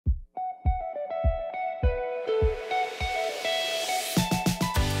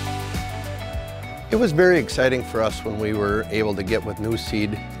It was very exciting for us when we were able to get with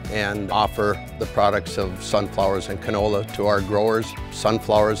Nuseed and offer the products of sunflowers and canola to our growers.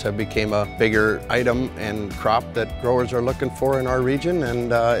 Sunflowers have become a bigger item and crop that growers are looking for in our region,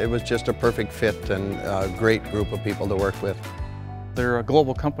 and it was just a perfect fit and a great group of people to work with. They're a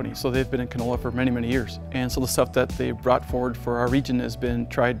global company, so they've been in canola for many, many years. And so the stuff that they brought forward for our region has been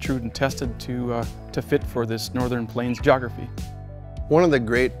tried, true, and tested to fit for this northern plains geography. One of the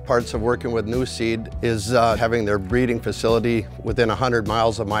great parts of working with Nuseed is having their breeding facility within 100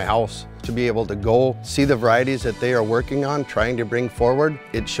 miles of my house. To be able to go see the varieties that they are working on, trying to bring forward,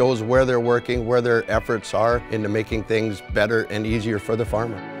 it shows where they're working, where their efforts are into making things better and easier for the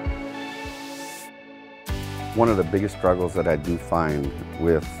farmer. One of the biggest struggles that I do find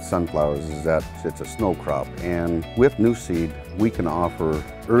with sunflowers is that it's a snow crop, and with Nuseed we can offer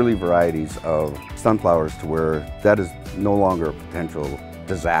early varieties of sunflowers to where that is no longer a potential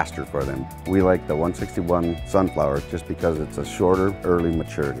disaster for them. We like the 161 sunflower just because it's a shorter early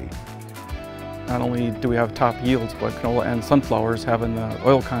maturity. Not only do we have top yields, but canola and sunflowers having the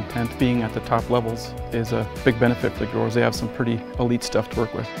oil content being at the top levels is a big benefit for the growers. They have some pretty elite stuff to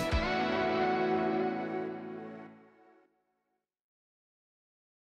work with.